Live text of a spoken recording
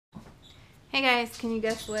Hey guys, can you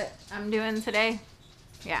guess what I'm doing today?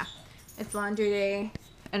 Yeah, it's laundry day,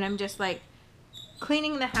 and I'm just like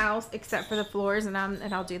cleaning the house except for the floors, and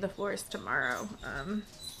I'll do the floors tomorrow.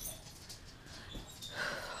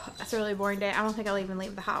 It's a really boring day. I don't think I'll even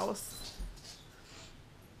leave the house.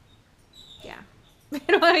 Yeah, I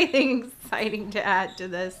don't have anything exciting to add to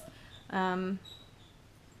this. Um,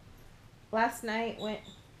 last night went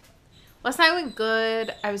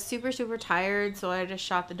good. I was super tired, so I just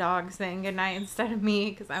shot the dog saying goodnight instead of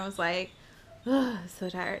me because I was like, ugh, so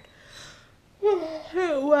tired. I don't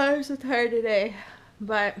know why I'm so tired today.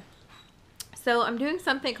 But so I'm doing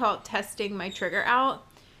something called testing my trigger out,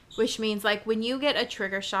 which means like when you get a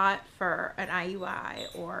trigger shot for an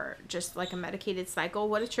IUI or just like a medicated cycle,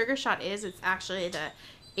 what a trigger shot is, it's actually the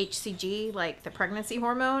HCG, like the pregnancy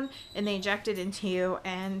hormone, and they inject it into you.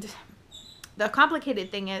 And the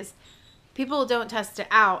complicated thing is people don't test it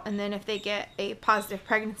out, and then if they get a positive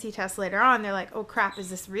pregnancy test later on, they're like, oh crap, is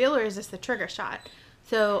this real or is this the trigger shot?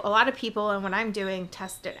 So a lot of people, and what I'm doing,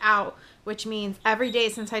 test it out, which means every day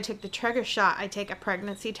since I took the trigger shot, I take a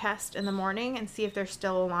pregnancy test in the morning and see if there's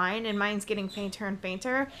still a line, and mine's getting fainter and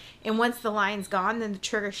fainter. And once the line's gone, then the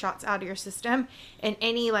trigger shot's out of your system, and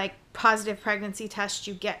any like positive pregnancy test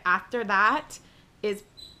you get after that is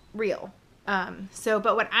real.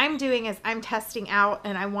 But what I'm doing is I'm testing out,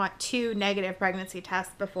 and I want 2 negative pregnancy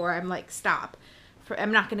tests before I'm like, stop.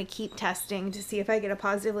 I'm not going to keep testing to see if I get a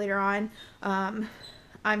positive later on.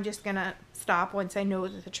 I'm just going to stop once I know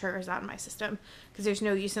that the trigger's out of my system, because there's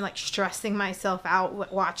no use in like stressing myself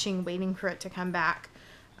out waiting for it to come back.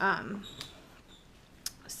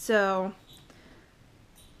 So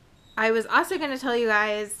I was also going to tell you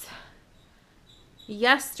guys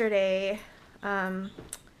yesterday,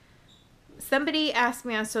 somebody asked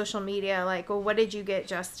me on social media, like, well, what did you get,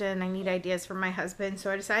 Justin? I need ideas for my husband.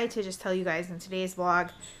 So I decided to just tell you guys in today's vlog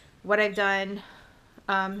what I've done.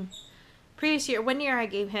 Previous year, one year I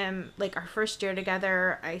gave him, like, our first year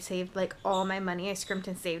together, I saved, like, all my money. I scrimped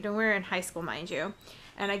and saved, and we were in high school, mind you.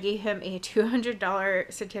 And I gave him a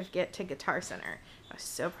 $200 certificate to Guitar Center. I was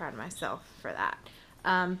so proud of myself for that.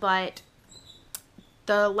 But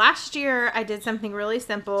the last year, I did something really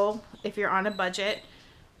simple if you're on a budget.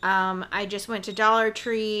 I just went to Dollar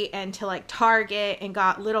Tree and to like Target and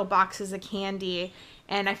got little boxes of candy,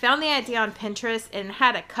 and I found the idea on Pinterest and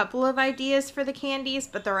had a couple of ideas for the candies,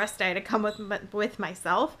 but the rest I had to come with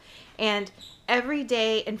myself. And every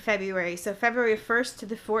day in February, so February 1st to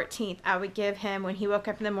the 14th, I would give him, when he woke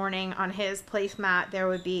up in the morning, on his placemat there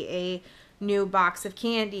would be a new box of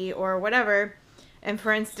candy or whatever. And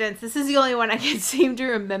for instance, this is the only one I can seem to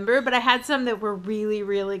remember, but I had some that were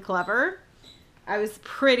really clever. I was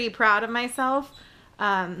pretty proud of myself.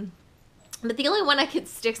 But the only one I could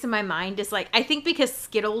stick in my mind is like, I think because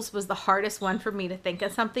Skittles was the hardest one for me to think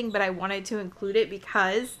of something, but I wanted to include it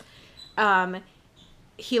because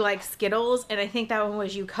he likes Skittles, and I think that one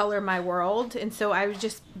was You Color My World. And so I was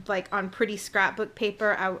just like on pretty scrapbook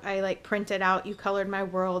paper, I like printed out You Colored My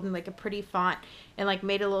World in like a pretty font and like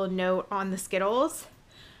made a little note on the Skittles.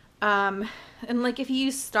 And like if you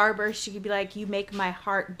use Starburst, you could be like, you make my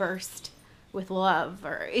heart burst with love,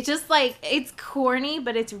 or it's just like, it's corny,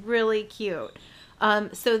 but it's really cute.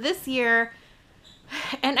 So this year,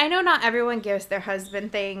 and I know not everyone gives their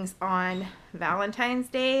husband things on Valentine's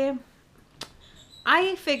Day.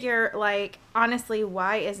 I figure, like, honestly,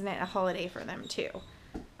 why isn't it a holiday for them too?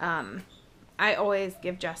 I always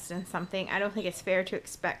give Justin something. I don't think it's fair to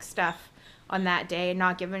expect stuff on that day and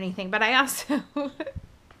not give him anything, but I also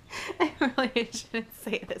I really shouldn't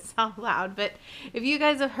say this out loud, but if you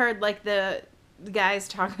guys have heard like the guys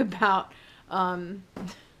talk about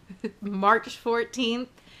March 14th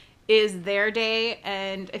is their day,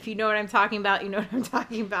 and if you know what I'm talking about, you know what I'm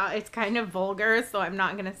talking about. It's kind of vulgar, so I'm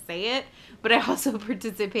not gonna say it, but I also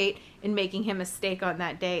participate in making him a steak on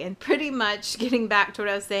that day. And pretty much getting back to what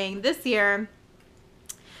I was saying, this year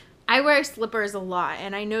I wear slippers a lot,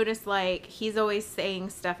 and I notice like he's always saying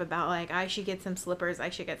stuff about like I should get some slippers,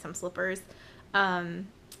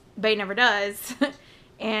 but he never does.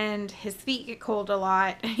 And his feet get cold a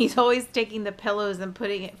lot. He's always taking the pillows and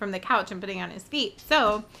putting it from the couch and putting it on his feet.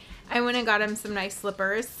 So I went and got him some nice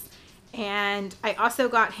slippers, and I also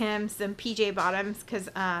got him some PJ bottoms because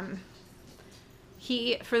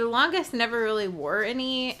he for the longest never really wore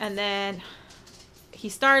any, and then he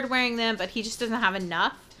started wearing them, but he just doesn't have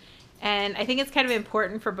enough. And I think it's kind of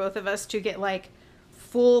important for both of us to get like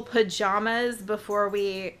full pajamas before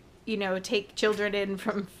we, you know, take children in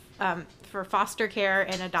from for foster care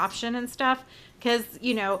and adoption and stuff. Because,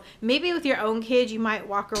 you know, maybe with your own kid, you might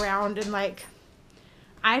walk around in like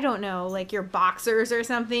I don't know, like your boxers or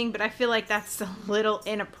something, but I feel like that's a little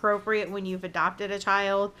inappropriate when you've adopted a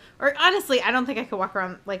child. Or honestly, I don't think I could walk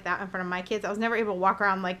around like that in front of my kids. I was never able to walk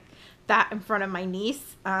around like that in front of my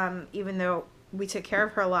niece, even though we took care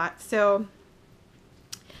of her a lot. So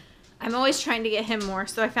I'm always trying to get him more.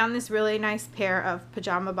 So I found this really nice pair of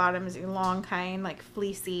pajama bottoms, long kind, like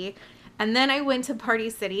fleecy. And then I went to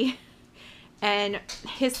Party City. And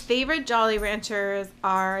his favorite Jolly Ranchers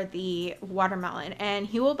are the watermelon. And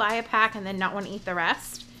he will buy a pack and then not want to eat the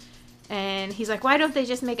rest. And he's like, why don't they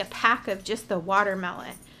just make a pack of just the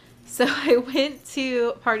watermelon? So I went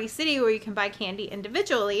to Party City where you can buy candy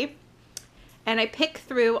individually. And I picked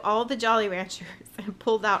through all the Jolly Ranchers and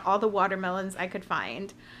pulled out all the watermelons I could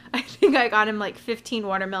find. I think I got him like 15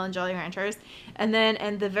 watermelon Jolly Ranchers. And then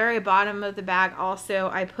in the very bottom of the bag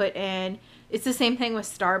also I put in, it's the same thing with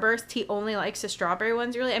Starburst. He only likes the strawberry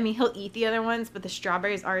ones really. I mean, he'll eat the other ones, but the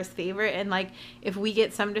strawberries are his favorite. And like if we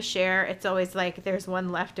get some to share, it's always like there's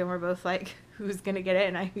one left and we're both like, who's going to get it?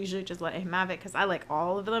 And I usually just let him have it because I like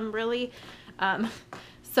all of them really.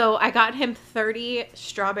 So I got him 30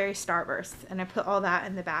 strawberry Starbursts and I put all that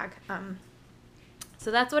in the bag.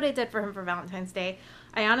 So that's what I did for him for Valentine's Day.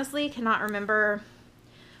 I honestly cannot remember.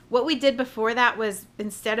 What we did before that was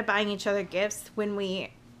instead of buying each other gifts,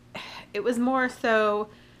 it was more so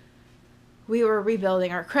we were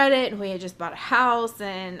rebuilding our credit and we had just bought a house,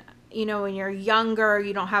 and you know, when you're younger,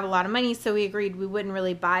 you don't have a lot of money, so we agreed we wouldn't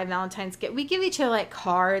really buy Valentine's gift. We give each other like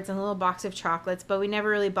cards and a little box of chocolates, but we never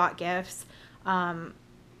really bought gifts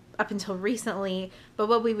up until recently. But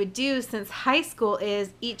what we would do since high school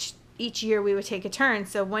is each year we would take a turn.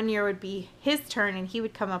 So one year would be his turn and he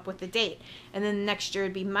would come up with a date, and then the next year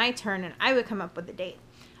would be my turn and I would come up with a date.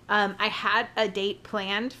 I had a date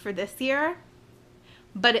planned for this year,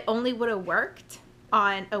 but it only would have worked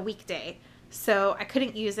on a weekday. So I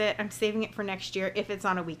couldn't use it. I'm saving it for next year if it's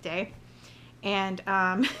on a weekday. And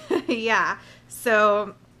yeah,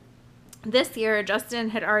 so this year Justin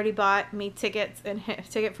had already bought me tickets and a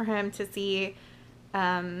ticket for him to see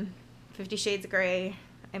 50 Shades of Grey.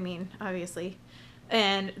 I mean, obviously.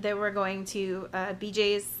 And then we're going to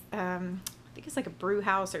BJ's, I think it's like a brew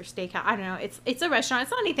house or steakhouse. I don't know. It's a restaurant.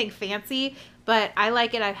 It's not anything fancy, but I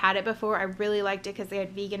like it. I've had it before. I really liked it because they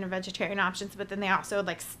had vegan and vegetarian options, but then they also had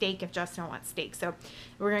like steak if Justin wants steak. So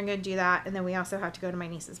we're going to go do that. And then we also have to go to my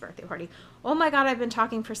niece's birthday party. Oh my God, I've been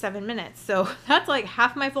talking for 7 minutes. So that's like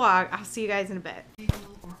half my vlog. I'll see you guys in a bit.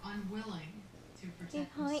 Or unwilling to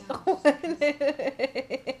protect Hi. Oh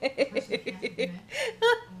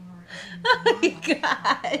my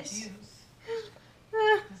gosh.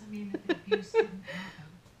 Doesn't mean that the abuse didn't happen.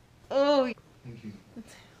 Oh. Thank you.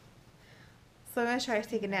 So I'm going to try to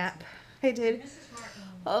take a nap. I did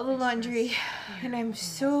all the laundry and I'm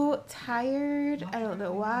so tired. I don't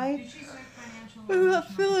know why. I'm not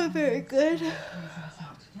feeling very good.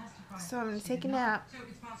 So I'm going to take a nap.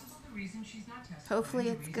 Hopefully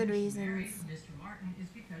it's good reasons.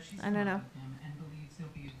 I don't know.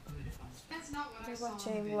 We're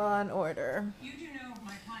watching Law and Order. You do know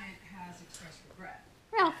my client has expressed regret.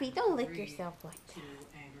 Ralphie, don't lick yourself like that. To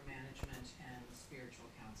anger management and spiritual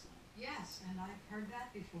counseling. Yes, and I've heard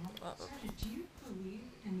that before. Sergeant, do you believe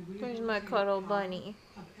in the Where's my cuddle bunny?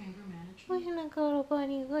 Of anger management? Where's my cuddle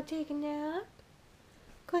bunny? Go take a nap?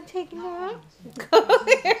 Go take a nap? Go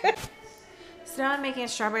here. So now I'm making a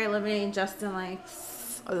strawberry lemonade, and Justin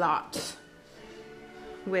likes a lot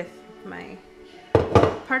with my...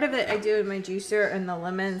 Part of it I do in my juicer, and the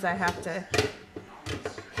lemons I have to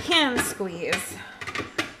hand squeeze,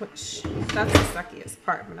 which that's the suckiest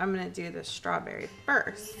part, but I'm going to do the strawberry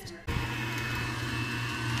first.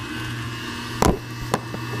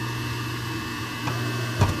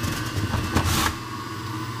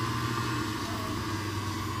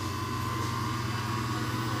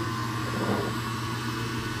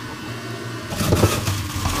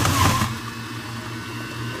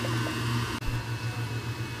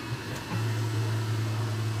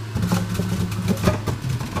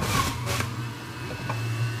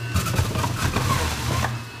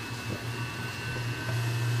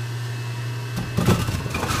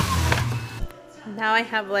 Now I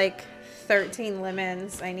have like 13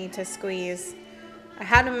 lemons I need to squeeze. I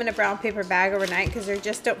had them in a brown paper bag overnight because they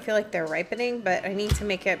just don't feel like they're ripening, but I need to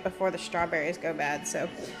make it before the strawberries go bad. So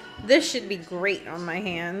this should be great on my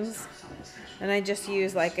hands. And I just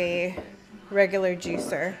use like a regular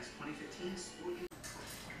juicer.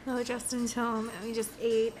 Oh, Justin's home and we just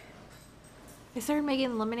ate. I started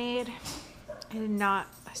making lemonade. I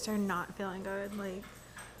started not feeling good. Like,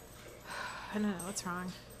 I don't know what's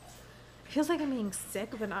wrong. It feels like I'm being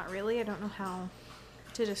sick, but not really. I don't know how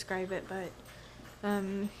to describe it, but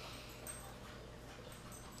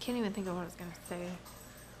Can't even think of what I was gonna say.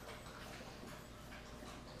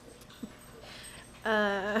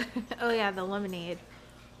 Oh yeah, the lemonade.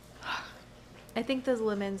 I think those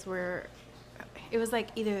lemons were, it was like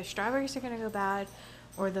either the strawberries are gonna go bad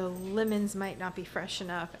or the lemons might not be fresh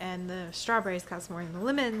enough, and the strawberries cost more than the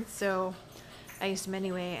lemons, so I used them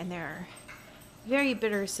anyway, and they're very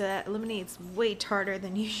bitter, so that lemonade's way tartar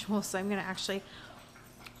than usual. So I'm gonna actually,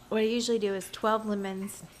 what I usually do is 12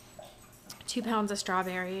 lemons, 2 pounds of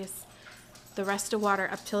strawberries, the rest of water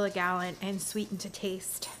up till a gallon, and sweeten to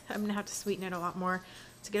taste. I'm gonna have to sweeten it a lot more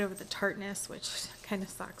to get over the tartness, which kind of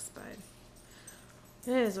sucks, but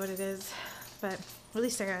it is what it is. But at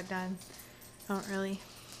least I got it done. I don't really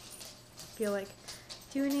feel like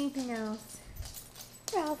doing anything else.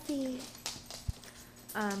 Ralphie.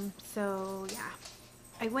 So yeah,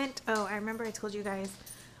 I went, oh, I remember I told you guys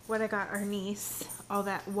what I got our niece, all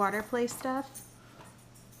that water play stuff.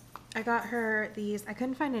 I got her these, I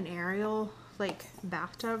couldn't find an Ariel, like,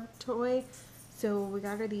 bathtub toy, so we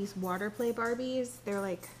got her these water play Barbies. They're,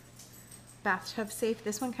 like, bathtub safe.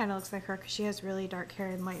 This one kind of looks like her because she has really dark hair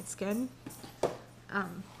and light skin.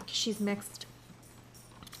 She's mixed.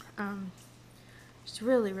 She's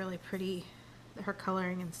really, really pretty. Her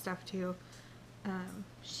coloring and stuff, too.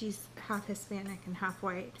 She's half Hispanic and half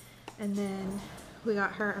white. And then we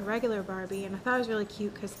got her a regular Barbie, and I thought it was really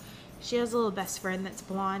cute because she has a little best friend that's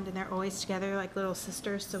blonde, and they're always together like little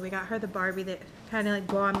sisters. So we got her the Barbie that kind of like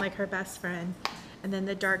blonde like her best friend, and then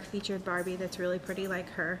the dark featured Barbie that's really pretty like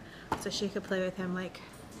her, so she could play with him like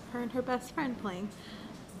her and her best friend playing.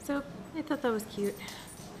 So I thought that was cute,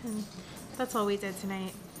 and that's all we did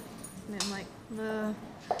tonight. And then like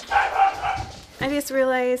I just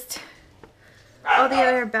realized all the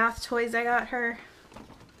other bath toys I got her.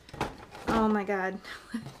 Oh my god.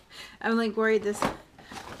 I'm like worried this,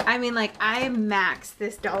 I mean, like, I maxed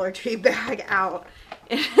this Dollar Tree bag out.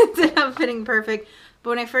 It ended up fitting perfect. But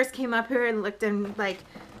when I first came up here and looked in, like,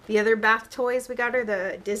 the other bath toys we got her,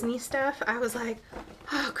 the Disney stuff, I was like,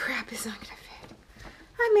 oh crap, it's not gonna fit.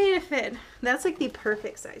 I made it fit. That's like the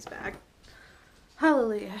perfect size bag.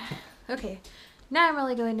 Hallelujah. Okay, now I'm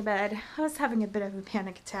really going to bed. I was having a bit of a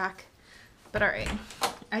panic attack. But alright,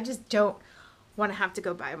 I just don't want to have to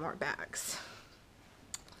go buy more bags.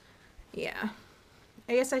 Yeah.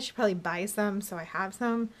 I guess I should probably buy some so I have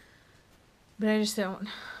some, but I just don't.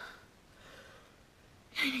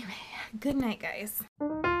 Anyway, good night, guys.